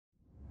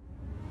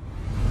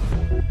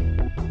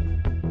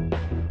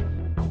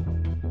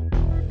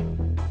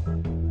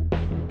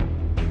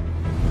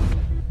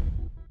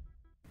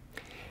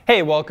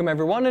Hey, welcome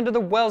everyone into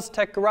the Wells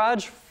Tech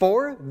Garage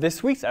for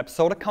this week's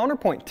episode of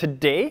CounterPoint.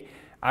 Today,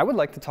 I would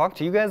like to talk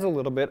to you guys a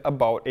little bit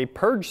about a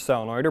purge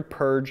solenoid or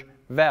purge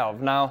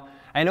valve. Now,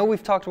 I know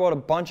we've talked about a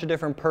bunch of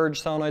different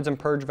purge solenoids and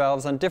purge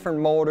valves on different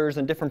motors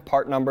and different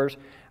part numbers.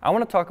 I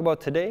want to talk about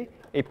today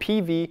a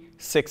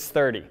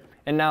PV630.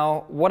 And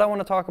now, what I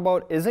want to talk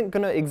about isn't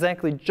going to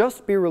exactly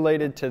just be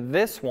related to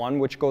this one,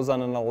 which goes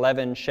on an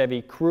 11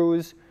 Chevy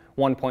Cruze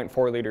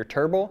 1.4 liter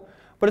turbo,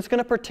 but it's going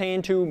to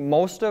pertain to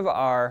most of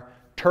our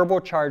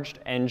turbocharged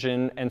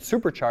engine and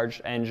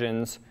supercharged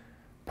engines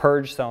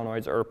purge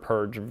solenoids or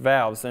purge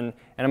valves. And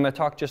I'm going to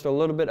talk just a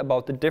little bit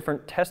about the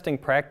different testing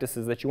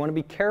practices that you want to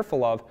be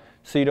careful of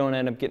so you don't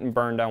end up getting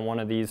burned on one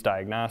of these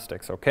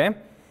diagnostics, okay?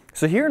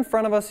 So here in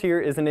front of us here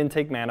is an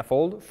intake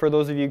manifold. For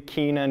those of you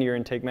keen on your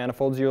intake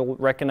manifolds, you'll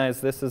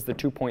recognize this is the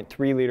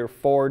 2.3 liter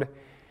Ford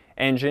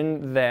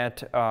engine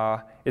that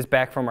is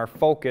back from our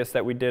Focus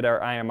that we did our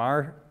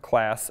IMR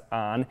class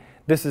on.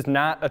 This is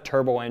not a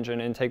turbo engine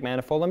intake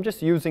manifold. I'm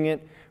just using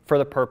it for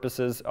the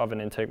purposes of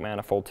an intake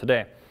manifold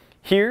today.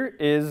 Here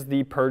is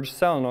the purge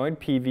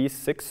solenoid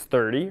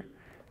PV630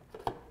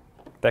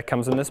 that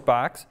comes in this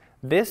box.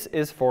 This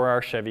is for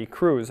our Chevy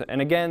Cruze.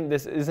 And again,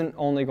 this isn't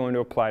only going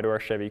to apply to our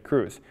Chevy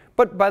Cruze.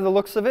 But by the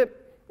looks of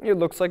it, it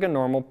looks like a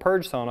normal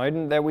purge solenoid,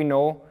 and that we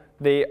know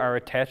they are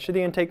attached to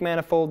the intake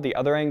manifold. The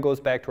other end goes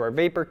back to our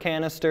vapor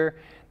canister.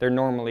 They're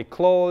normally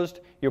closed.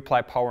 You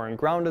apply power and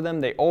ground to them.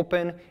 They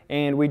open,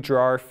 and we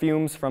draw our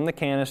fumes from the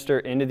canister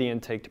into the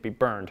intake to be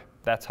burned.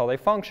 That's how they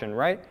function,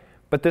 right?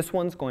 But this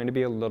one's going to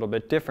be a little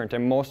bit different,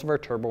 and most of our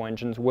turbo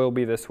engines will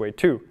be this way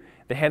too.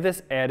 They have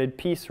this added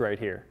piece right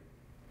here.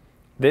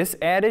 This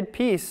added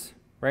piece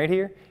right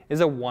here is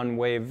a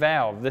one-way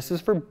valve. This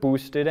is for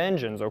boosted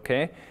engines,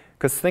 okay?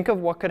 Because think of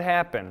what could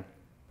happen.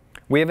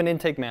 We have an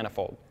intake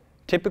manifold.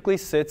 Typically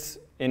sits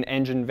in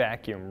engine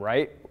vacuum,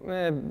 right?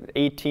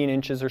 18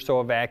 inches or so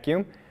of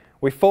vacuum.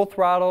 We full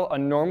throttle a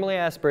normally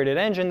aspirated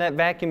engine, that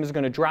vacuum is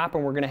going to drop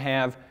and we're going to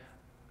have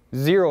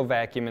zero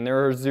vacuum and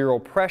there is zero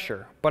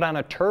pressure. But on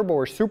a turbo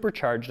or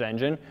supercharged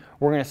engine,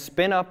 we're going to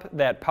spin up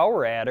that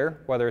power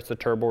adder, whether it's a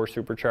turbo or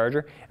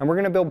supercharger, and we're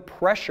going to build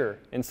pressure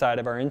inside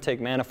of our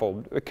intake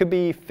manifold. It could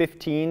be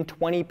 15,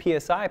 20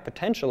 psi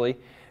potentially,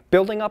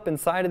 building up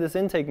inside of this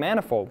intake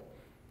manifold.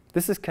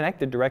 This is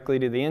connected directly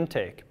to the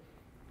intake.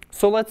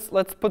 So let's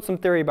put some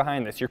theory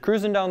behind this. You're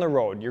cruising down the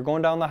road, you're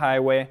going down the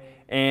highway,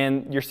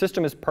 and your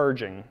system is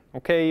purging,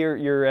 okay?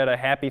 You're at a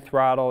happy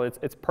throttle,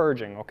 it's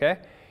purging, okay?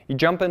 You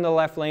jump in the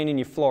left lane and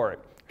you floor it.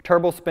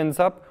 Turbo spins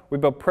up, we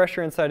build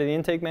pressure inside of the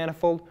intake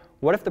manifold.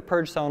 What if the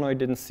purge solenoid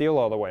didn't seal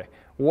all the way?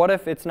 What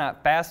if it's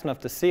not fast enough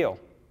to seal?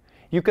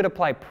 You could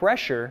apply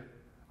pressure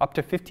up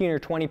to 15 or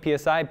 20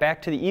 psi back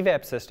to the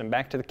evap system,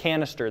 back to the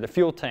canister, the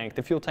fuel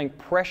tank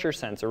pressure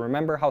sensor.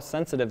 Remember how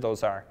sensitive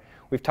those are.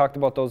 We've talked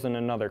about those in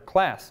another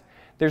class.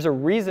 There's a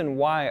reason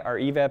why our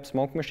evap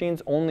smoke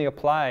machines only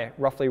apply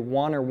roughly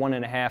 1 or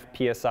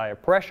 1.5 psi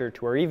of pressure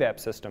to our evap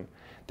system.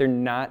 They're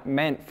not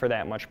meant for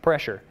that much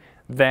pressure.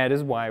 That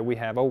is why we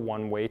have a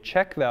one-way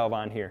check valve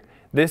on here.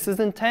 This is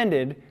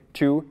intended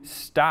to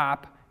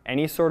stop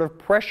any sort of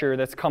pressure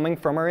that's coming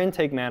from our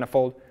intake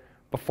manifold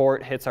before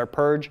it hits our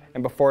purge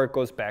and before it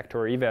goes back to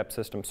our evap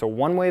system. So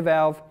one-way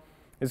valve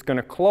is going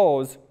to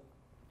close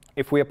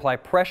if we apply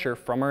pressure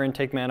from our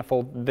intake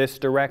manifold this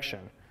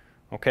direction,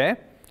 okay?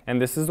 And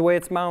this is the way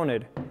it's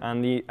mounted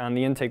on the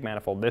intake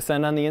manifold. This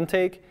end on the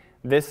intake,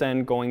 this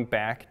end going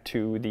back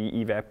to the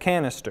evap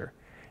canister.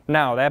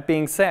 Now, that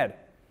being said,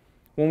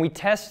 when we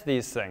test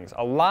these things,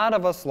 a lot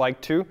of us like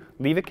to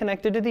leave it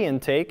connected to the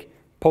intake,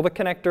 pull the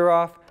connector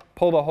off,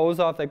 pull the hose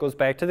off that goes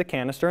back to the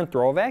canister, and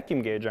throw a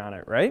vacuum gauge on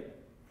it, right?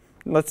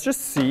 Let's just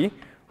see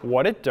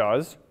what it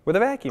does with a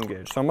vacuum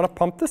gauge. So I'm going to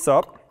pump this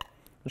up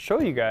and show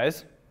you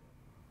guys.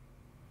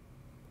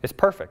 It's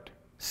perfect.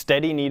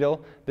 Steady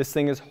needle. This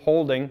thing is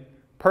holding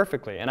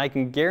perfectly. And I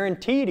can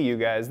guarantee to you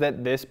guys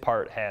that this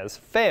part has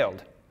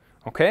failed.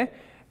 Okay?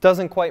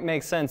 Doesn't quite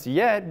make sense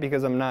yet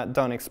because I'm not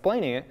done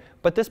explaining it,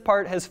 but this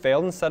part has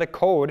failed and set a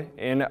code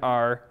in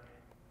our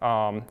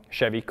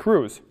Chevy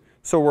Cruze.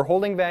 So we're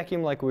holding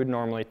vacuum like we would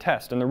normally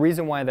test. And the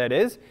reason why that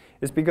is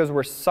because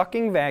we're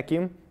sucking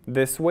vacuum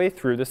this way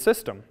through the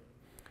system.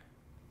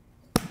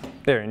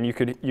 There, and you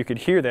could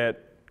hear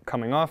that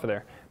coming off of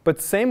there. But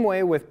same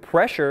way with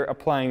pressure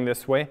applying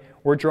this way,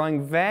 we're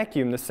drawing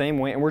vacuum the same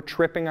way and we're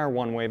tripping our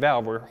one-way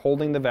valve. We're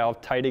holding the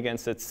valve tight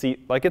against its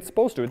seat like it's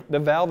supposed to. The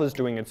valve is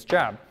doing its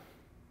job.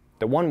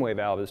 The one-way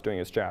valve is doing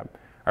its job.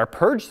 Our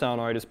purge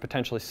solenoid is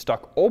potentially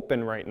stuck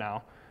open right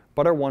now,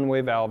 but our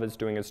one-way valve is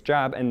doing its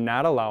job and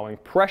not allowing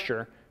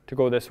pressure to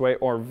go this way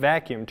or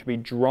vacuum to be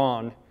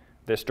drawn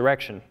this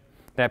direction.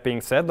 That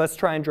being said, let's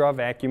try and draw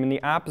vacuum in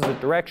the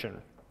opposite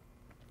direction.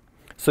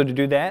 So to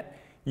do that,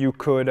 you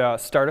could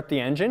start up the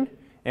engine,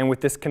 and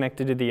with this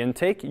connected to the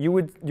intake, you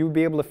would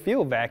be able to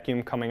feel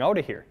vacuum coming out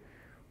of here,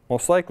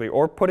 most likely.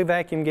 Or put a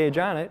vacuum gauge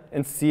on it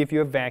and see if you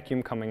have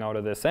vacuum coming out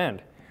of this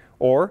end.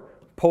 Or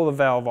pull the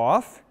valve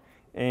off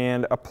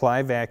and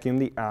apply vacuum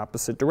the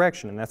opposite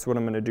direction. And that's what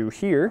I'm going to do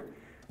here.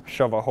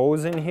 Shove a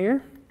hose in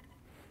here,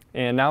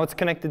 And now it's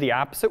connected the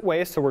opposite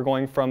way, so we're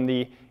going from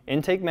the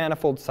intake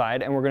manifold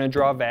side, and we're going to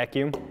draw a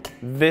vacuum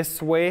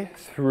this way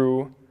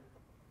through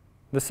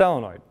the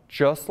solenoid,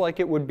 just like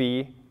it would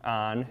be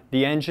on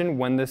the engine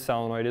when the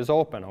solenoid is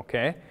open,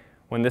 okay?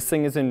 When this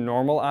thing is in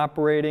normal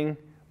operating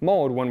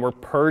mode, when we're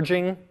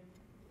purging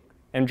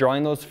and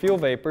drawing those fuel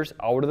vapors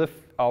out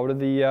of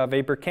the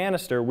vapor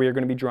canister, we are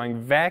going to be drawing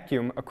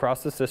vacuum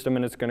across the system,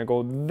 and it's going to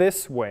go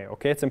this way,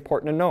 okay? It's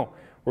important to know.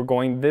 We're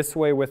going this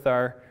way with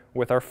our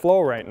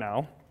flow right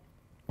now.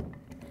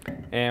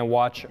 And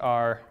watch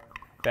our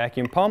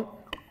vacuum pump.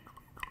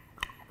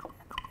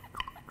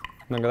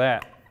 Look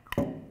at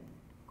that.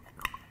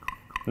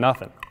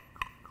 Nothing.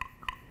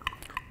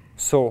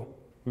 So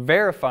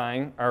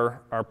verifying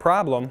our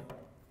problem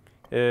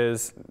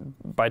is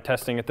by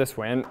testing it this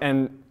way.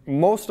 And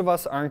most of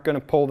us aren't going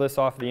to pull this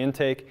off the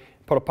intake,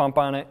 put a pump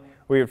on it.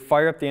 We would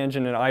fire up the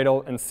engine and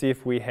idle and see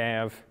if we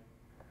have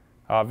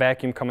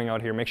vacuum coming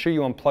out here. Make sure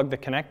you unplug the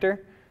connector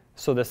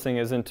so this thing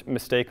isn't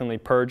mistakenly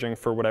purging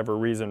for whatever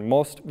reason.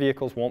 Most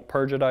vehicles won't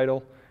purge at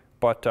idle,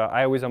 but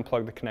I always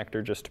unplug the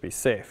connector just to be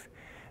safe.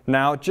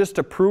 Now, just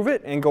to prove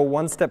it and go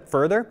one step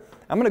further,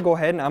 I'm going to go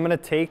ahead and I'm going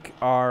to take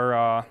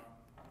our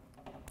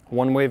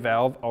one-way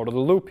valve out of the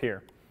loop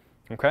here.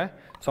 Okay?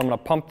 So I'm going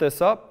to pump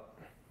this up.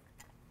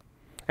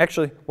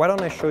 Actually, why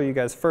don't I show you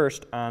guys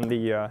first on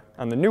the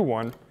new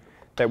one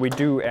that we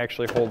do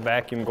actually hold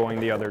vacuum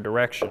going the other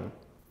direction.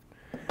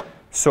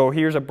 So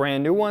here's a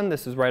brand new one.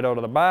 This is right out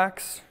of the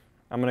box.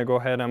 I'm going to go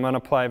ahead and I'm going to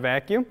apply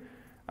vacuum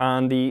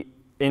on the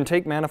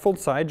intake manifold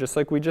side, just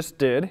like we just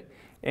did,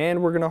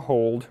 and we're going to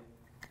hold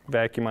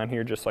vacuum on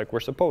here just like we're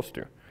supposed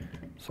to.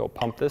 So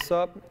pump this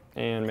up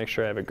and make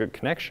sure I have a good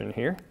connection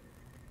here.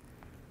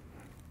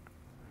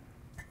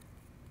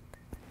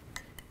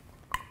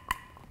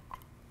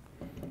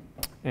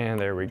 And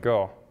there we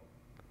go.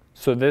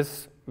 So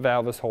this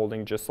valve is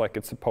holding just like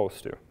it's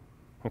supposed to.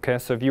 Okay,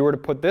 so if you were to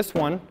put this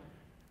one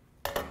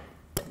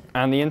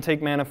on the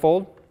intake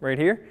manifold right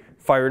here,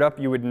 fire it up,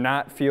 you would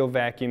not feel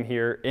vacuum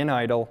here in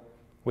idle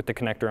with the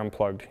connector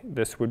unplugged.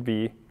 This would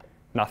be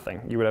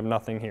nothing. You would have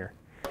nothing here.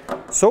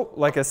 So,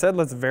 like I said,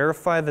 let's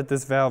verify that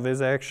this valve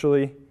is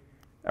actually,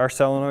 our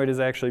solenoid is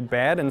actually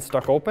bad and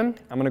stuck open.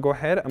 I'm going to go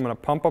ahead, I'm going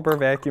to pump up our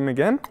vacuum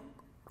again.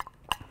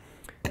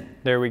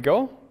 There we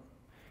go.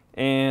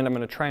 And I'm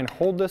going to try and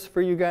hold this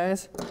for you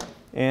guys.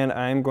 And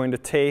I'm going to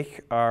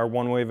take our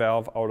one-way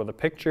valve out of the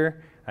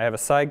picture. I have a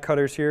side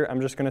cutters here. I'm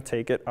just going to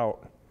take it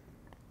out.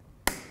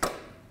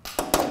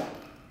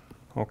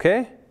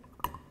 Okay,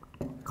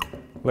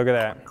 look at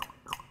that.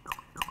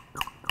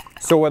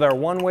 So with our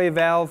one-way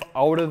valve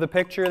out of the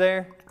picture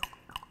there,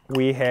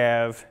 we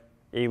have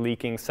a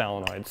leaking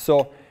solenoid.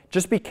 So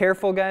just be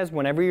careful, guys,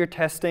 whenever you're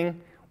testing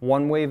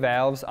one-way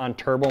valves on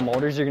turbo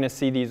motors, you're going to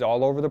see these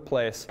all over the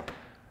place.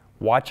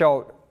 Watch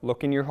out,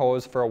 look in your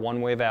hose for a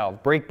one-way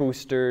valve. Brake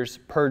boosters,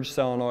 purge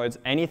solenoids,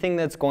 anything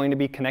that's going to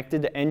be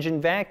connected to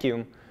engine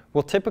vacuum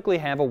will typically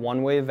have a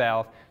one-way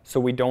valve, so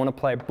we don't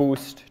apply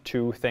boost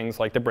to things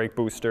like the brake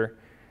booster,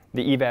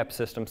 the evap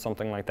system,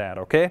 something like that,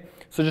 okay?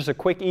 So just a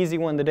quick, easy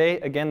one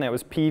today. Again, that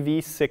was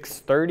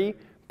PV630,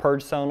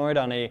 purge solenoid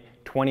on a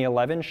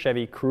 2011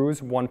 Chevy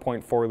Cruze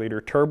 1.4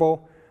 liter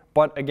turbo.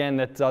 But again,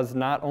 that does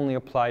not only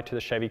apply to the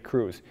Chevy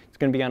Cruze. It's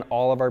going to be on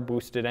all of our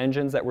boosted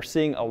engines that we're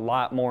seeing a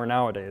lot more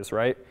nowadays,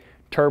 right?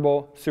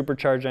 Turbo,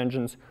 supercharged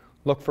engines,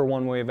 look for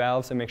one-way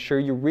valves and make sure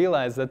you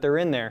realize that they're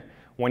in there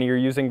when you're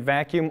using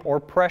vacuum or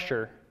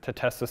pressure to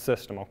test the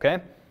system, okay?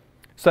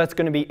 So that's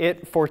going to be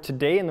it for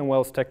today in the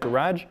Wells Tech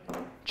Garage.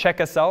 Check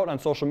us out on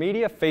social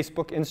media,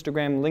 Facebook,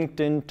 Instagram,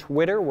 LinkedIn,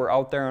 Twitter. We're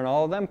out there on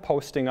all of them,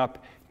 posting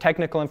up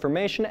technical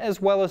information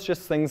as well as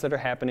just things that are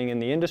happening in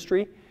the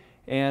industry.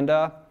 And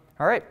all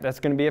right, that's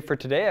going to be it for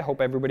today. I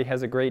hope everybody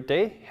has a great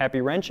day.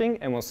 Happy wrenching,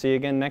 and we'll see you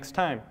again next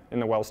time in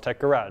the Wells Tech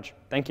Garage.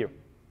 Thank you.